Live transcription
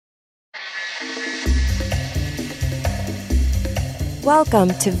Welcome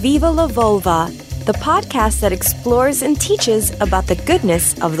to Viva la Vulva, the podcast that explores and teaches about the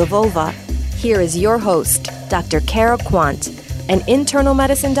goodness of the vulva. Here is your host, Dr. Kara Quant, an internal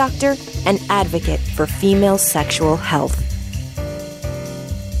medicine doctor and advocate for female sexual health.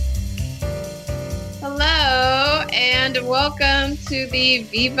 Hello, and welcome to the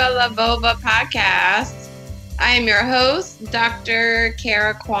Viva la Vulva podcast. I am your host, Dr.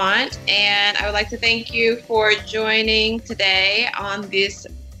 Kara Quant, and I would like to thank you for joining today on this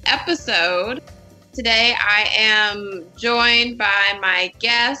episode. Today, I am joined by my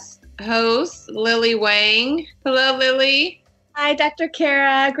guest host, Lily Wang. Hello, Lily. Hi, Dr.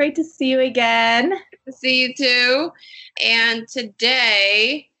 Kara. Great to see you again. Good to see you too. And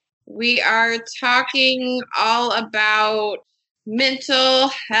today, we are talking all about mental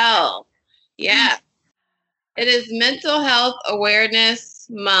health. Yeah. It is Mental Health Awareness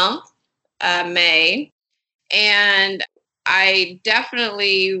Month, May, and I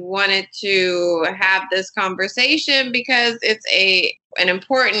definitely wanted to have this conversation because it's an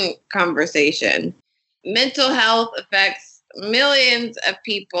important conversation. Mental health affects millions of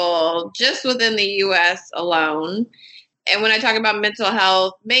people just within the U.S. alone. And when I talk about mental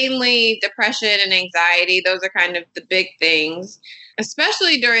health, mainly depression and anxiety, those are kind of the big things.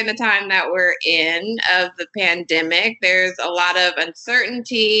 Especially during the time that we're in of the pandemic, there's a lot of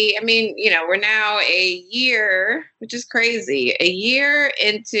uncertainty. I mean, we're now a year, which is crazy, a year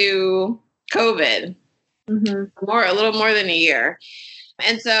into COVID, a little more than a year.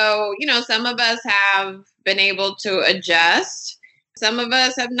 And so, some of us have been able to adjust. Some of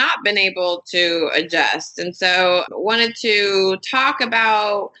us have not been able to adjust. And so I wanted to talk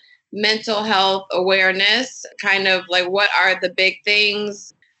about mental health awareness, kind of like what are the big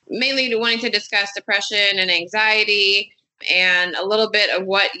things, mainly wanting to discuss depression and anxiety and a little bit of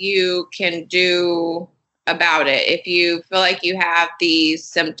what you can do about it if you feel like you have these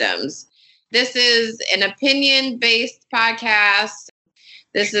symptoms. This is an opinion-based podcast.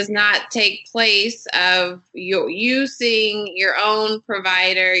 This does not take place of you seeing your own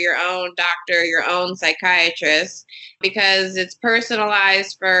provider, your own doctor, your own psychiatrist, because it's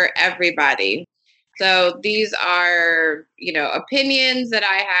personalized for everybody. So these are, opinions that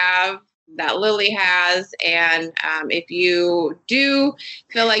I have, that Lily has. And if you do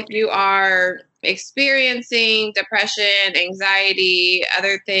feel like you are experiencing depression, anxiety,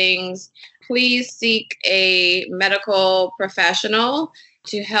 other things, please seek a medical professional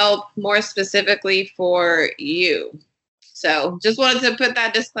to help more specifically for you. So just wanted to put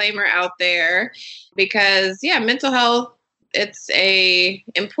that disclaimer out there because, mental health, it's a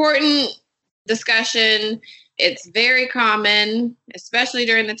important discussion. It's very common, especially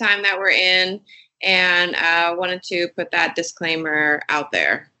during the time that we're in. And I wanted to put that disclaimer out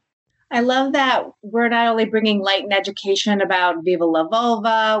there. I love that we're not only bringing light and education about Viva la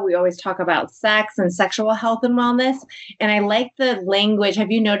Vulva, we always talk about sex and sexual health and wellness. And I like the language.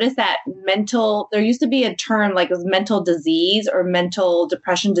 Have you noticed that there used to be a term like it was mental disease or mental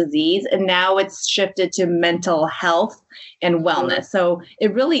depression disease, and now it's shifted to mental health and wellness. So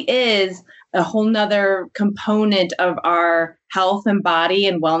it really is a whole nother component of our health and body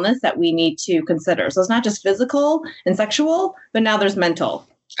and wellness that we need to consider. So it's not just physical and sexual, but now there's mental.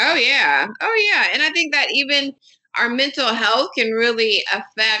 Oh, yeah. And I think that even our mental health can really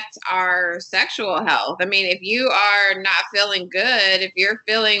affect our sexual health. I mean, if you are not feeling good, if you're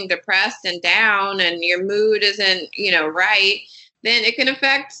feeling depressed and down and your mood isn't, right, then it can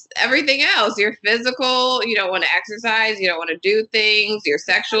affect everything else. Your physical, you don't want to exercise, you don't want to do things. Your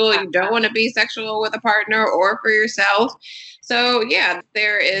sexual, you don't want to be sexual with a partner or for yourself. So,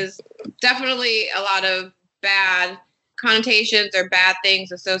 there is definitely a lot of bad connotations or bad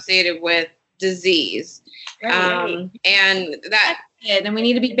things associated with disease. Right. And we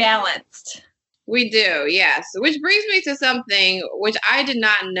need to be balanced. We do, yes. Which brings me to something which I did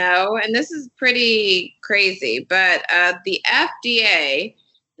not know, and this is pretty crazy, but the FDA,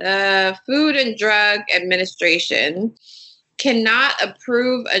 the Food and Drug Administration, cannot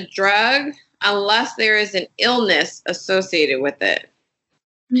approve a drug unless there is an illness associated with it.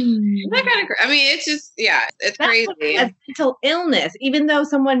 Isn't that kind of, it's just, it's crazy. A mental illness, even though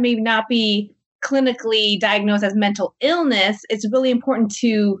someone may not be clinically diagnosed as mental illness, it's really important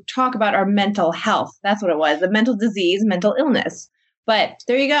to talk about our mental health. That's what it was, the mental disease, mental illness. But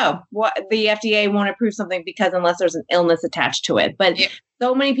there you go. The FDA won't approve something because unless there's an illness attached to it. But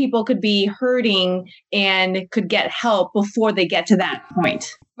so many people could be hurting and could get help before they get to that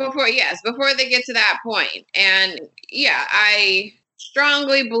point. Before they get to that point. And I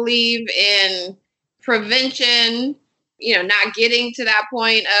strongly believe in prevention not getting to that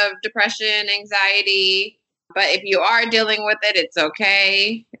point of depression, anxiety. But if you are dealing with it, it's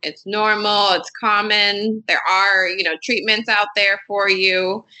okay. It's normal. It's common. There are, treatments out there for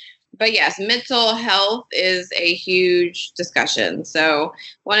you. But yes, mental health is a huge discussion. So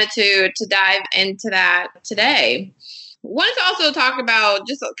wanted to dive into that today. Wanted to also talk about,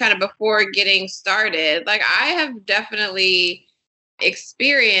 just kind of before getting started, like I have definitely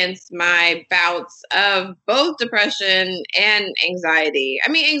experienced my bouts of both depression and anxiety.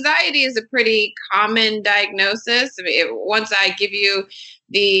 I mean, anxiety is a pretty common diagnosis. I mean, once I give you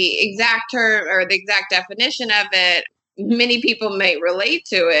the exact term or the exact definition of it, many people may relate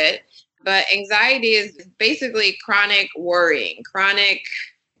to it. But anxiety is basically chronic worrying, chronic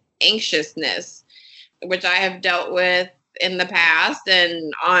anxiousness, which I have dealt with in the past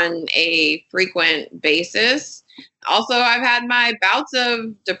and on a frequent basis. Also, I've had my bouts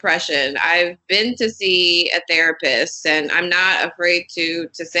of depression. I've been to see a therapist, and I'm not afraid to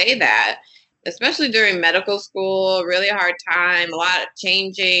say that, especially during medical school, really hard time, a lot of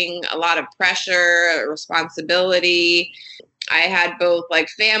changing, a lot of pressure, responsibility. I had both like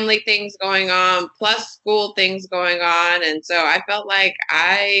family things going on plus school things going on. And so I felt like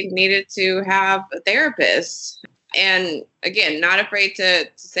I needed to have a therapist. And again, not afraid to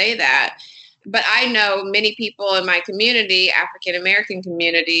say that. But I know many people in my community, African American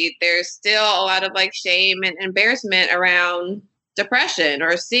community, there's still a lot of like shame and embarrassment around depression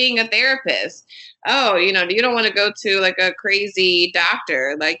or seeing a therapist. Oh, you don't want to go to like a crazy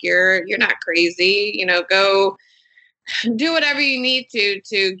doctor. Like you're not crazy, go do whatever you need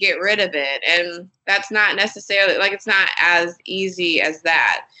to get rid of it. And that's not necessarily like, it's not as easy as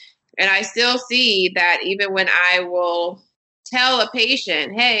that. And I still see that even when I will tell a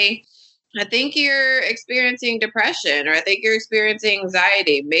patient, hey, I think you're experiencing depression, or I think you're experiencing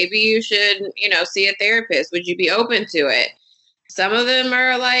anxiety. Maybe you should, see a therapist. Would you be open to it? Some of them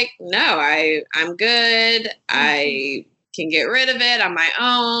are like, no, I'm good. I can get rid of it on my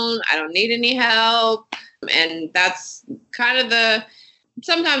own. I don't need any help. And that's kind of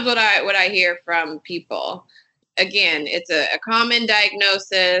sometimes what I hear from people. Again, it's a common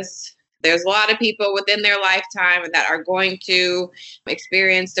diagnosis. There's a lot of people within their lifetime that are going to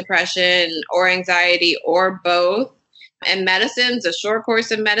experience depression or anxiety or both. And medicine's a short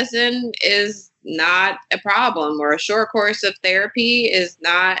course of medicine is not a problem, or a short course of therapy is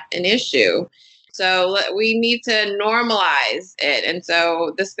not an issue. So we need to normalize it. And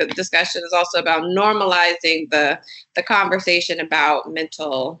so this discussion is also about normalizing the conversation about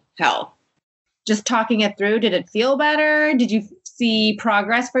mental health. Just talking it through, did it feel better? Did you see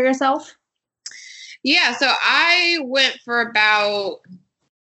progress for yourself? Yeah, so I went for about,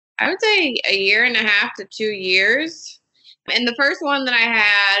 I would say 1.5 to 2 years. And the first one that I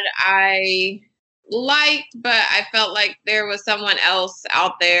had, I liked, but I felt like there was someone else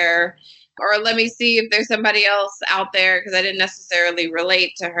out there, or let me see if there's somebody else out there, because I didn't necessarily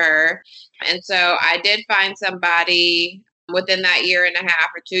relate to her. And so I did find somebody within that 1.5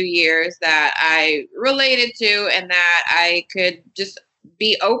 or 2 years that I related to and that I could just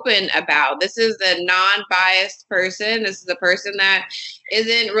be open about. This is a non-biased person. This is a person that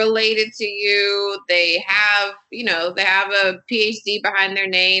isn't related to you. They have, they have a PhD behind their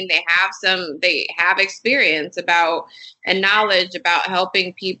name. They have experience about and knowledge about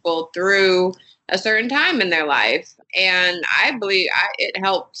helping people through a certain time in their life. And I believe it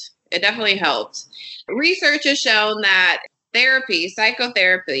helped. It definitely helped. Research has shown that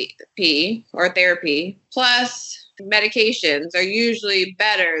psychotherapy or therapy plus medications are usually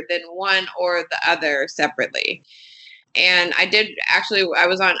better than one or the other separately. And I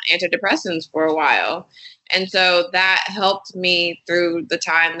was on antidepressants for a while. And so that helped me through the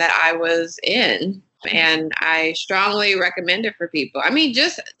time that I was in. And I strongly recommend it for people. I mean,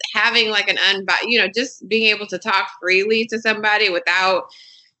 just having like just being able to talk freely to somebody without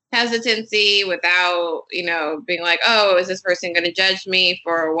hesitancy, without, being like, oh, is this person going to judge me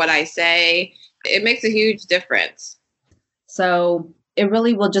for what I say? It makes a huge difference. So it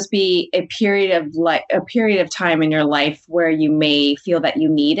really will just be a period of time in your life where you may feel that you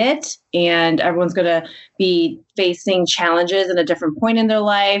need it. And everyone's going to be facing challenges at a different point in their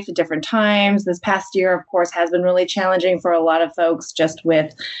life, at different times. This past year, of course, has been really challenging for a lot of folks, just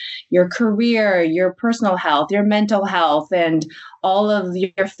with your career, your personal health, your mental health, and all of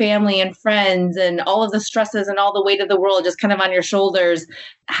your family and friends, and all of the stresses and all the weight of the world just kind of on your shoulders.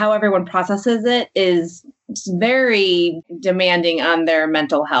 How everyone processes it is very demanding on their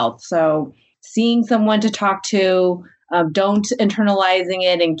mental health. So seeing someone to talk to, don't internalizing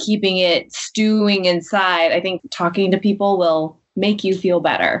it and keeping it stewing inside. I think talking to people will make you feel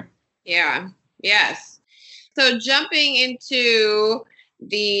better. Yeah. Yes. So jumping into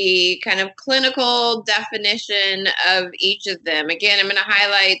the kind of clinical definition of each of them. Again, I'm going to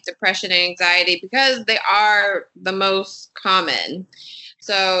highlight depression and anxiety because they are the most common.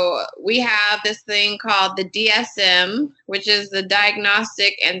 So we have this thing called the DSM, which is the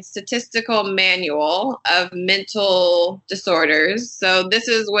Diagnostic and Statistical Manual of Mental Disorders. So this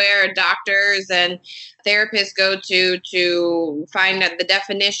is where doctors and therapists go to find out the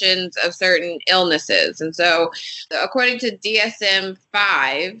definitions of certain illnesses. And so according to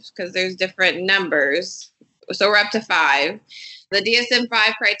DSM-5, because there's different numbers, so we're up to 5, the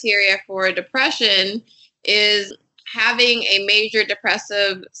DSM-5 criteria for depression is having a major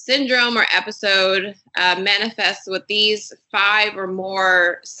depressive syndrome or episode manifests with these 5 or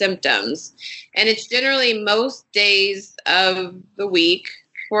more symptoms. And it's generally most days of the week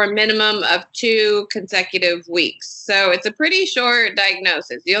for a minimum of 2 consecutive weeks. So it's a pretty short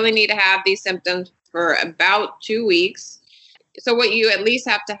diagnosis. You only need to have these symptoms for about 2 weeks. So what you at least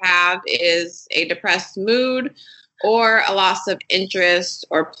have to have is a depressed mood or a loss of interest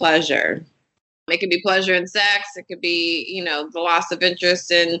or pleasure. It could be pleasure in sex. It could be, the loss of interest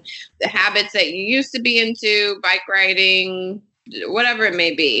in the habits that you used to be into, bike riding, whatever it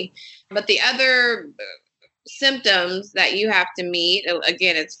may be. But the other symptoms that you have to meet,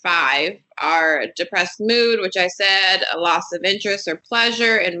 again, it's 5, are a depressed mood, which I said, a loss of interest or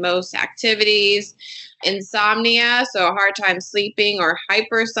pleasure in most activities, insomnia, so a hard time sleeping, or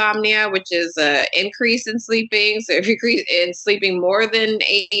hypersomnia, which is an increase in sleeping. So if you're in sleeping more than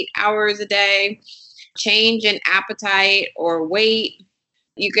 8 hours a day, change in appetite or weight.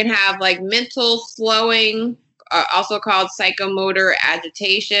 You can have like mental slowing, also called psychomotor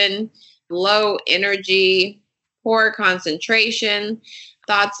agitation, low energy, poor concentration,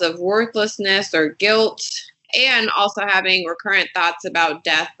 thoughts of worthlessness or guilt, and also having recurrent thoughts about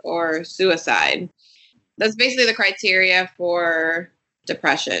death or suicide. That's basically the criteria for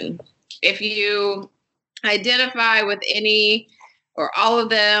depression. If you identify with any or all of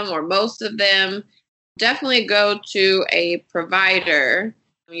them or most of them, definitely go to a provider.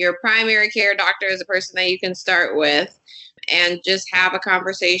 Your primary care doctor is a person that you can start with and just have a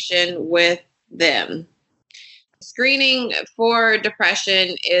conversation with them. Screening for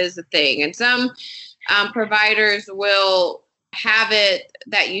depression is a thing. And some providers will have it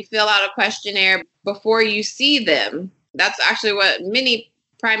that you fill out a questionnaire before you see them. That's actually what many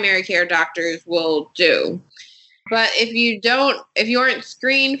primary care doctors will do. But if you aren't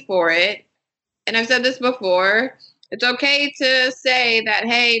screened for it, and I've said this before, it's okay to say that,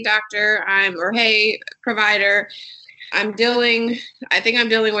 hey, doctor, hey, provider, I think I'm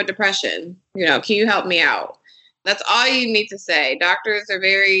dealing with depression. Can you help me out? That's all you need to say. Doctors are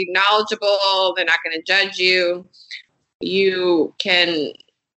very knowledgeable. They're not going to judge you. You can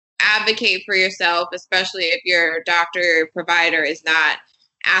advocate for yourself, especially if your doctor or provider is not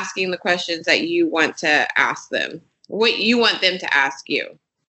asking the questions that you want to ask them, what you want them to ask you.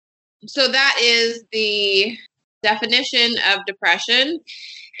 So that is the definition of depression.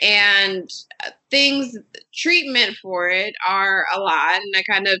 And treatment for it are a lot. And I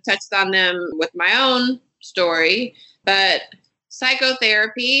kind of touched on them with my own story. But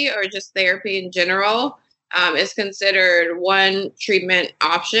psychotherapy, or just therapy in general, is considered one treatment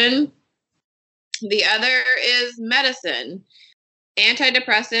option. The other is medicine.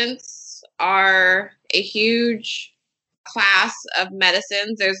 Antidepressants are a huge class of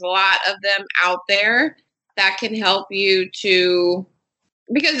medicines. There's a lot of them out there that can help you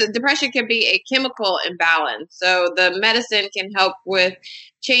because depression can be a chemical imbalance. So the medicine can help with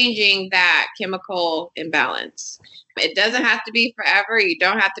changing that chemical imbalance. It doesn't have to be forever. You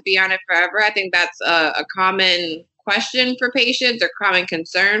don't have to be on it forever. I think that's a common question for patients, or common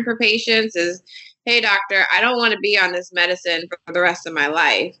concern for patients is, hey, doctor, I don't want to be on this medicine for the rest of my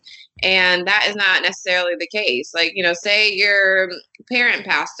life. And that is not necessarily the case. Like, say your parent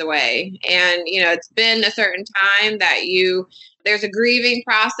passed away and, it's been a certain time that there's a grieving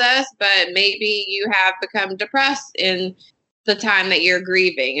process, but maybe you have become depressed in the time that you're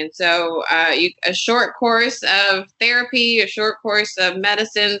grieving. And so a short course of therapy, a short course of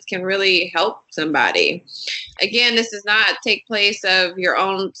medicines can really help somebody. Again, this does not take place of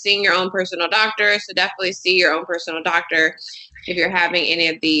seeing your own personal doctor. So definitely see your own personal doctor if you're having any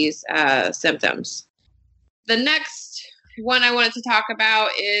of these symptoms. The next one I wanted to talk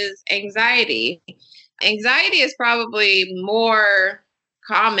about is anxiety. Anxiety is probably more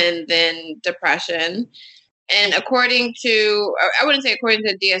common than depression. And according to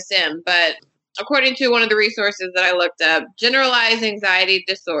DSM, but according to one of the resources that I looked up, generalized anxiety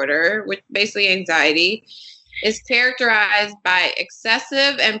disorder, which basically anxiety, is characterized by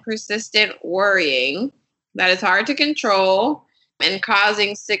excessive and persistent worrying, that is hard to control and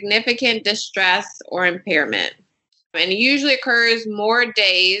causing significant distress or impairment. And it usually occurs more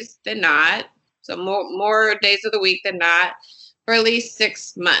days than not, so more days of the week than not, for at least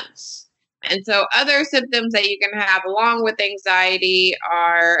 6 months. And so other symptoms that you can have along with anxiety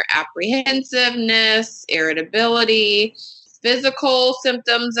are apprehensiveness, irritability, physical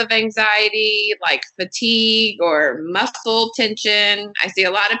symptoms of anxiety like fatigue or muscle tension. I see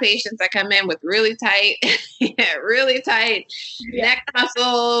a lot of patients that come in with really tight, neck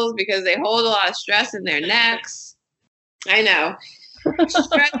muscles because they hold a lot of stress in their necks. I know.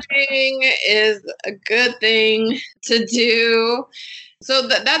 Stretching is a good thing to do. So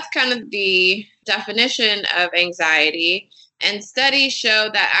that's kind of the definition of anxiety. And studies show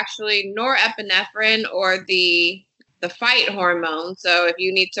that actually norepinephrine, or the fight hormone. So if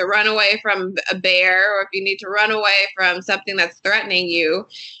you need to run away from a bear, or if you need to run away from something that's threatening you,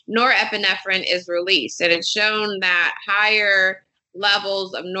 norepinephrine is released. And it's shown that higher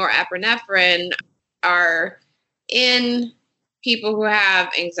levels of norepinephrine are in people who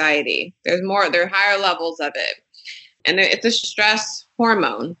have anxiety. There are higher levels of it. And it's a stress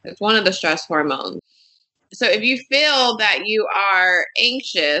hormone. It's one of the stress hormones. So if you feel that you are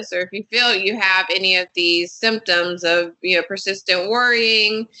anxious, or if you feel you have any of these symptoms of, persistent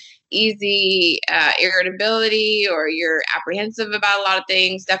worrying, easy irritability, or you're apprehensive about a lot of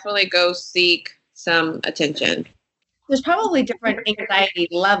things, definitely go seek some attention. There's probably different anxiety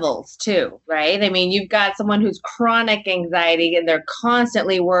levels too, right? I mean, you've got someone who's chronic anxiety and they're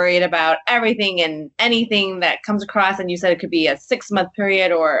constantly worried about everything and anything that comes across. And you said it could be a 6-month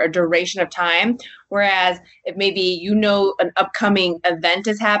period or a duration of time. Whereas if maybe an upcoming event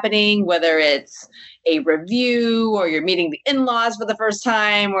is happening, whether it's a review or you're meeting the in-laws for the first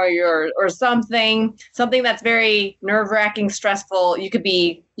time or something that's very nerve-wracking, stressful, you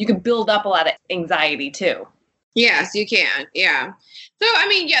could build up a lot of anxiety too. Yes, you can. Yeah. So,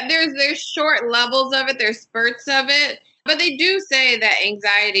 there's short levels of it. There's spurts of it. But they do say that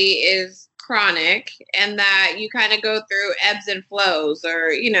anxiety is chronic and that you kind of go through ebbs and flows,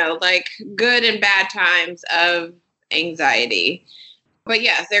 or, like good and bad times of anxiety. But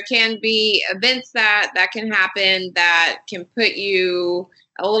yes, there can be events that can happen that can put you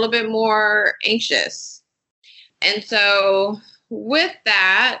a little bit more anxious. And so with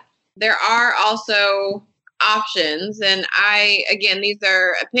that, there are also options. And these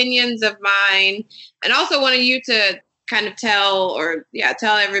are opinions of mine, and also wanted you to kind of tell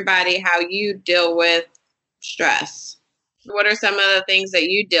everybody how you deal with stress. What are some of the things that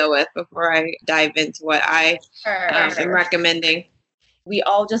you deal with before I dive into what I am recommending? We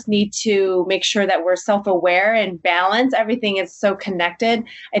all just need to make sure that we're self-aware and balance. Everything is so connected.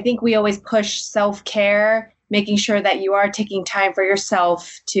 I think we always push self-care, making sure that you are taking time for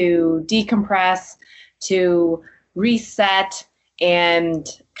yourself to decompress, to reset, and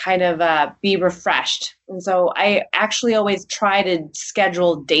kind of be refreshed. And so I actually always try to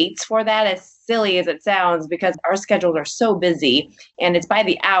schedule dates for that, as silly as it sounds, because our schedules are so busy and it's by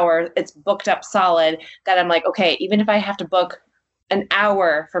the hour, it's booked up solid, that I'm like, okay, even if I have to book an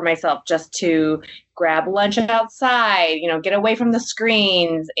hour for myself just to grab lunch outside, get away from the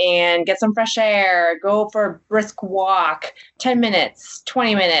screens and get some fresh air, go for a brisk walk, 10 minutes,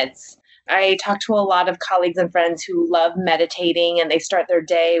 20 minutes. I talk to a lot of colleagues and friends who love meditating, and they start their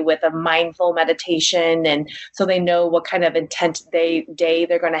day with a mindful meditation. And so they know what kind of intent day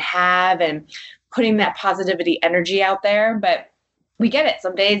they're going to have, and putting that positivity energy out there. But we get it.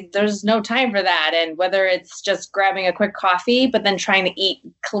 Some days there's no time for that. And whether it's just grabbing a quick coffee, but then trying to eat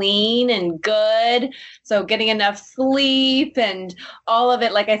clean and good. So getting enough sleep and all of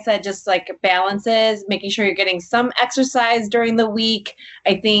it, like I said, just like balances, making sure you're getting some exercise during the week.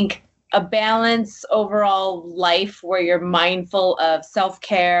 I think a balanced overall life where you're mindful of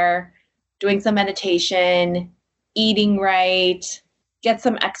self-care, doing some meditation, eating right, get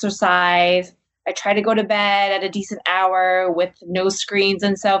some exercise. I try to go to bed at a decent hour with no screens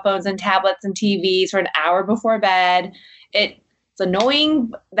and cell phones and tablets and TVs for an hour before bed. It's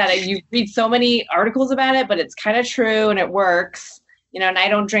annoying that you read so many articles about it, but it's kind of true and it works. And I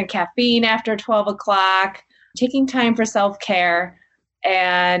don't drink caffeine after 12 o'clock, taking time for self-care.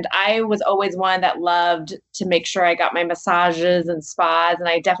 And I was always one that loved to make sure I got my massages and spas, and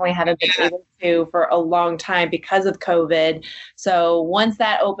I definitely haven't been able to for a long time because of COVID. So once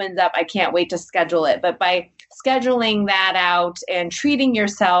that opens up, I can't wait to schedule it. But by scheduling that out and treating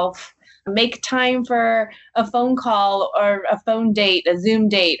yourself, make time for a phone call or a phone date, a Zoom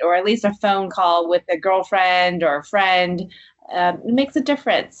date, or at least a phone call with a girlfriend or a friend. It makes a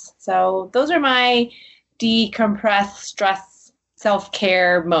difference. So those are my decompress, stress,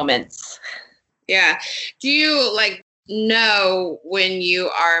 self-care moments. Yeah. Do you know when you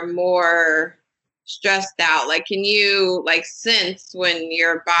are more stressed out? Like, can you sense when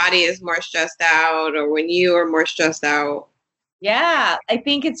your body is more stressed out or when you are more stressed out? Yeah, I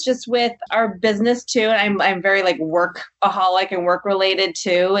think it's just with our business too. And I'm very workaholic and work related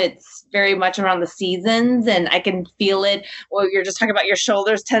too. It's very much around the seasons and I can feel it. Well, you're just talking about your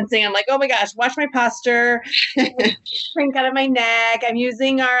shoulders tensing. I'm like, oh my gosh, watch my posture. Crank out of my neck. I'm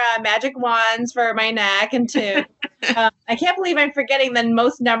using our magic wands for my neck and too. I can't believe I'm forgetting the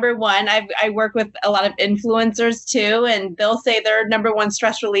most number one. I work with a lot of influencers too, and they'll say their number one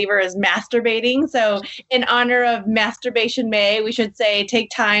stress reliever is masturbating. So, in honor of Masturbation May, we should say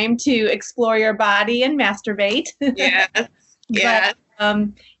take time to explore your body and masturbate. Yeah. Yeah. But,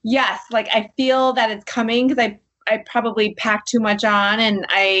 yes, I feel that it's coming because I probably pack too much on and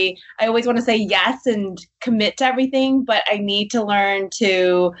I always want to say yes and commit to everything, but I need to learn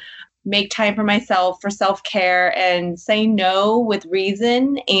to make time for myself for self-care and say no with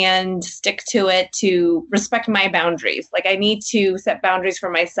reason and stick to it to respect my boundaries. I need to set boundaries for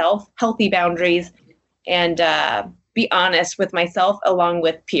myself, healthy boundaries, and be honest with myself along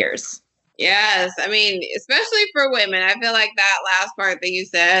with peers. Yes. I mean, especially for women, I feel like that last part that you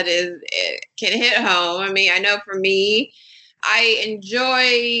said it can hit home. I mean, I know for me, I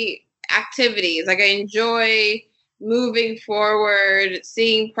enjoy activities. I enjoy moving forward,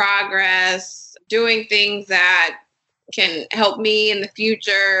 seeing progress, doing things that can help me in the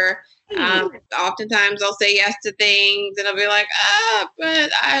future. Oftentimes I'll say yes to things and I'll be like,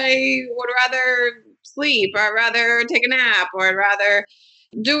 but I would rather sleep or I'd rather take a nap or I'd rather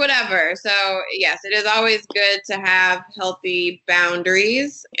do whatever. So yes, it is always good to have healthy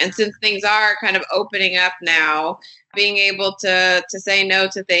boundaries. And since things are kind of opening up now, being able to say no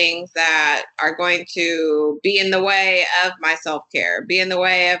to things that are going to be in the way of my self-care, be in the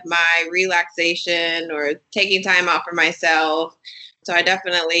way of my relaxation or taking time out for myself. So I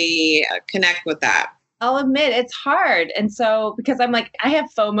definitely connect with that. I'll admit it's hard. And so, because I'm I have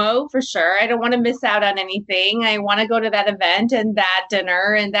FOMO for sure. I don't want to miss out on anything. I want to go to that event and that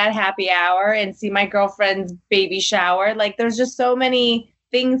dinner and that happy hour and see my girlfriend's baby shower. There's just so many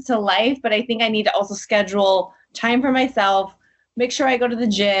things to life, but I think I need to also schedule time for myself, make sure I go to the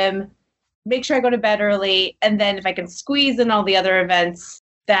gym, make sure I go to bed early. And then if I can squeeze in all the other events,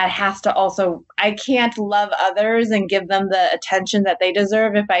 that has to also, I can't love others and give them the attention that they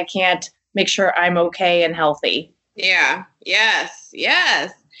deserve if I can't make sure I'm okay and healthy. Yeah. Yes.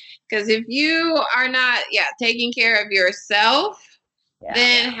 Yes. Because if you are not, taking care of yourself,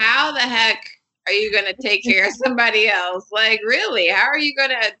 then how the heck are you going to take care of somebody else? Really, how are you going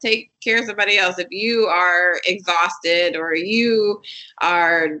to take care of somebody else if you are exhausted or you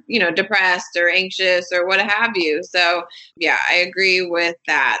are, depressed or anxious or what have you? So, yeah, I agree with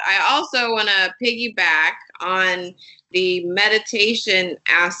that. I also want to piggyback on the meditation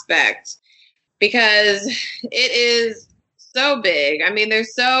aspect because it is so big. I mean,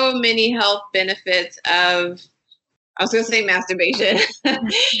 there's so many health benefits of, I was going to say masturbation.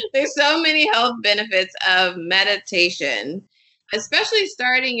 There's so many health benefits of meditation, especially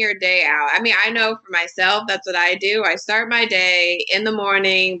starting your day out. I mean, I know for myself, that's what I do. I start my day in the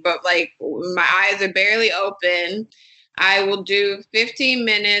morning, but my eyes are barely open. I will do 15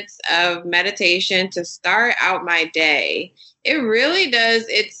 minutes of meditation to start out my day. It really does.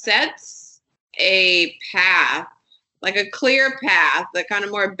 It sets a path, a clear path, the kind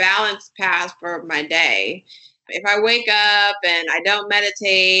of more balanced path for my day. If I wake up and I don't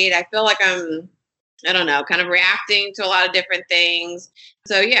meditate, I feel like I'm, I don't know, kind of reacting to a lot of different things.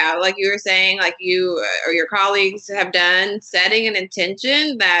 So yeah, like you were saying, you or your colleagues have done, setting an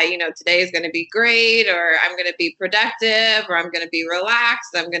intention that, today is going to be great, or I'm going to be productive, or I'm going to be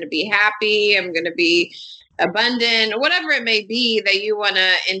relaxed, I'm going to be happy, I'm going to be abundant, whatever it may be that you want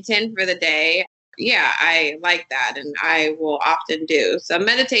to intend for the day. Yeah, I like that. And I will often do. So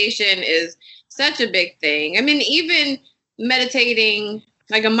meditation is such a big thing. I mean, even meditating,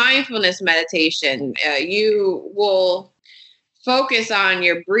 like a mindfulness meditation, you will focus on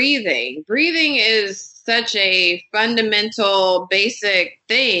your breathing. Breathing is such a fundamental, basic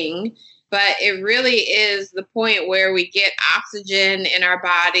thing, but it really is the point where we get oxygen in our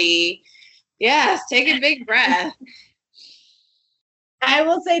body. Yes, take a big breath. I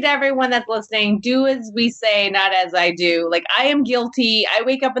will say to everyone that's listening, do as we say, not as I do. I am guilty. I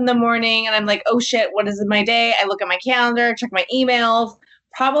wake up in the morning and I'm like, oh shit, what is in my day? I look at my calendar, check my emails.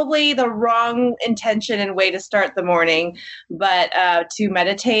 Probably the wrong intention and way to start the morning, but to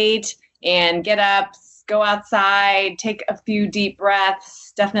meditate and get up, is go outside, take a few deep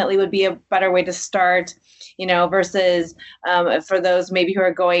breaths, definitely would be a better way to start, versus for those maybe who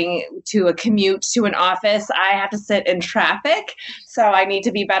are going to a commute to an office, I have to sit in traffic. So I need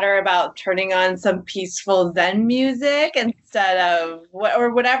to be better about turning on some peaceful Zen music instead of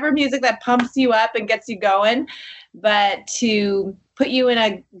whatever music that pumps you up and gets you going, but to put you in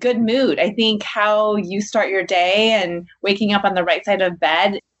a good mood. I think how you start your day and waking up on the right side of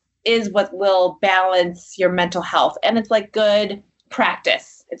bed is what will balance your mental health. And it's like good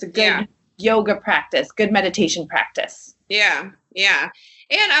practice. It's a good yoga practice, good meditation practice. Yeah.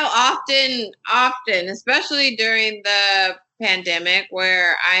 And I'll often, especially during the pandemic,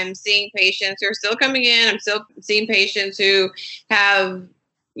 where I'm seeing patients who are still coming in, I'm still seeing patients who have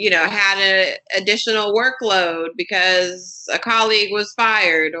had an additional workload because a colleague was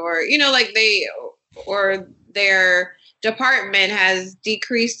fired, or, or their department has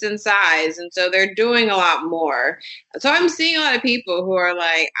decreased in size. And so they're doing a lot more. So I'm seeing a lot of people who are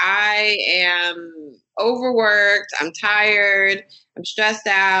like, I am overworked. I'm tired. I'm stressed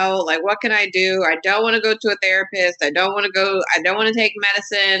out. Like, what can I do? I don't want to go to a therapist. I don't want to take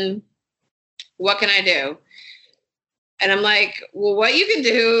medicine. What can I do? And I'm like, well, what you can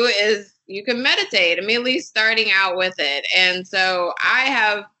do is you can meditate, at least starting out with it. And so I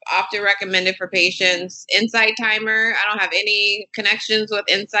have often recommended for patients Insight Timer. I don't have any connections with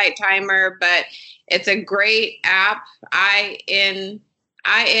Insight Timer, but it's a great app.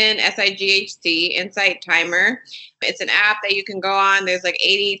 INSIGHT, Insight Timer. It's an app that you can go on. There's like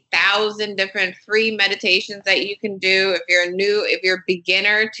 80,000 different free meditations that you can do. If you're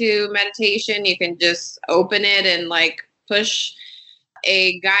beginner to meditation, you can just open it and like push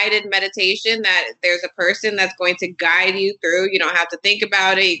a guided meditation that there's a person that's going to guide you through. You don't have to think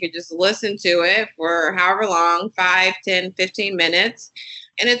about it. You can just listen to it for however long, 5, 10, 15 minutes.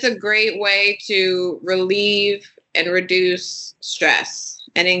 And it's a great way to relieve and reduce stress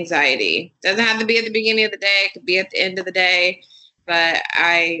and anxiety. Doesn't have to be at the beginning of the day. It could be at the end of the day. But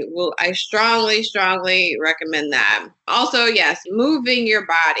I strongly recommend that. Also, yes, moving your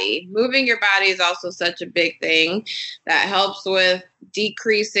body. Moving your body is also such a big thing that helps with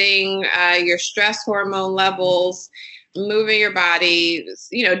decreasing your stress hormone levels. Moving your body,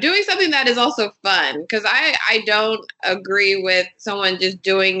 doing something that is also fun. Because I don't agree with someone just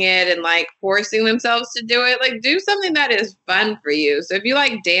doing it and like forcing themselves to do it. Like, do something that is fun for you. So if you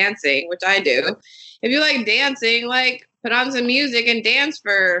like dancing, which I do, if you like dancing, like put on some music and dance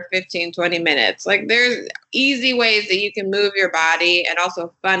for 15, 20 minutes. Like, there's easy ways that you can move your body and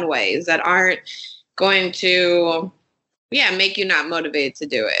also fun ways that aren't going to, make you not motivated to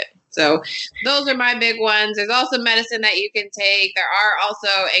do it. So those are my big ones. There's also medicine that you can take. There are also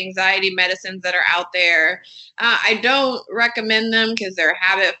anxiety medicines that are out there. I don't recommend them because they're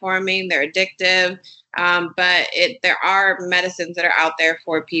habit forming, they're addictive. But there are medicines that are out there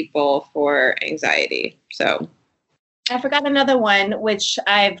for people for anxiety. So I forgot another one, which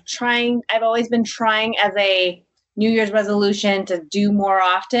I've always been trying as a New Year's resolution to do more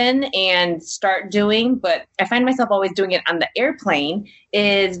often and start doing, but I find myself always doing it on the airplane,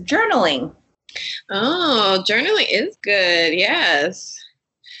 is journaling. Oh, journaling is good. Yes.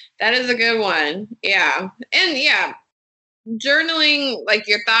 That is a good one. Yeah. And journaling like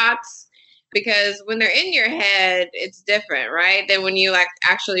your thoughts, because when they're in your head, it's different, right? Then when you like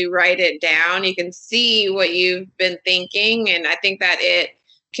actually write it down, you can see what you've been thinking. And I think that it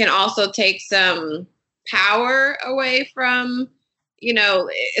can also take some power away from,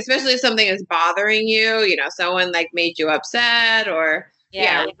 especially if something is bothering you, someone like made you upset or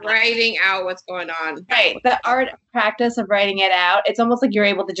writing out what's going on. Right. The art practice of writing it out, it's almost like you're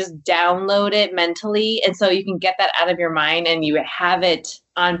able to just download it mentally. And so you can get that out of your mind and you have it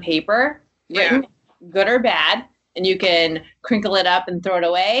on paper, written, good or bad. And you can crinkle it up and throw it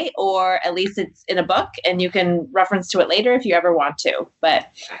away, or at least it's in a book and you can reference to it later if you ever want to. But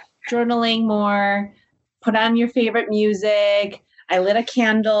journaling more, put on your favorite music. I lit a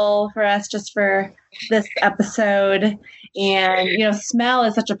candle for us just for this episode. And, smell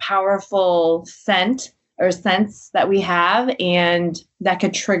is such a powerful scent or sense that we have, and that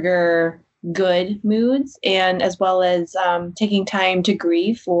could trigger good moods, and as well as taking time to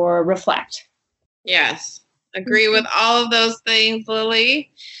grieve or reflect. Yes. Agree with all of those things,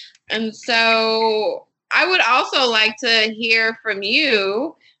 Lily. And so I would also like to hear from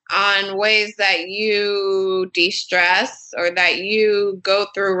you on ways that you de-stress or that you go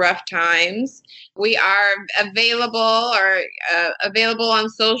through rough times. We are available on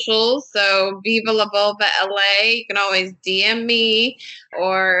socials. So Viva La Vulva LA. You can always DM me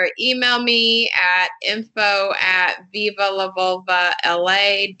or email me at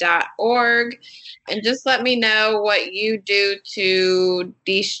info@vivalavulvala.org. And just let me know what you do to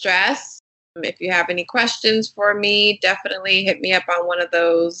de-stress. If you have any questions for me, definitely hit me up on one of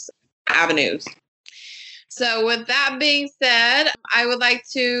those avenues. So with that being said, I would like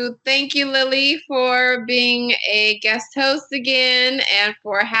to thank you, Lily, for being a guest host again and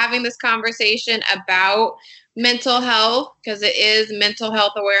for having this conversation about mental health, because it is Mental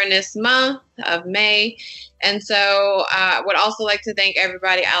Health Awareness Month of May. And so I would also like to thank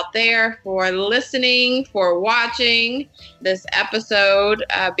everybody out there for listening, for watching this episode,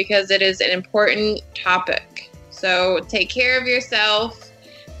 because it is an important topic. So take care of yourself.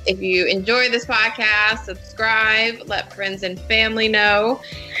 If you enjoy this podcast, subscribe, let friends and family know,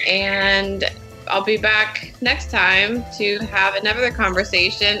 and I'll be back next time to have another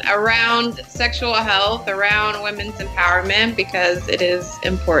conversation around sexual health, around women's empowerment, because it is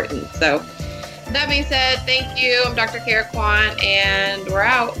important. So that being said, thank you. I'm Dr. Kara Kwant, and we're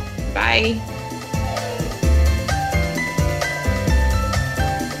out. Bye.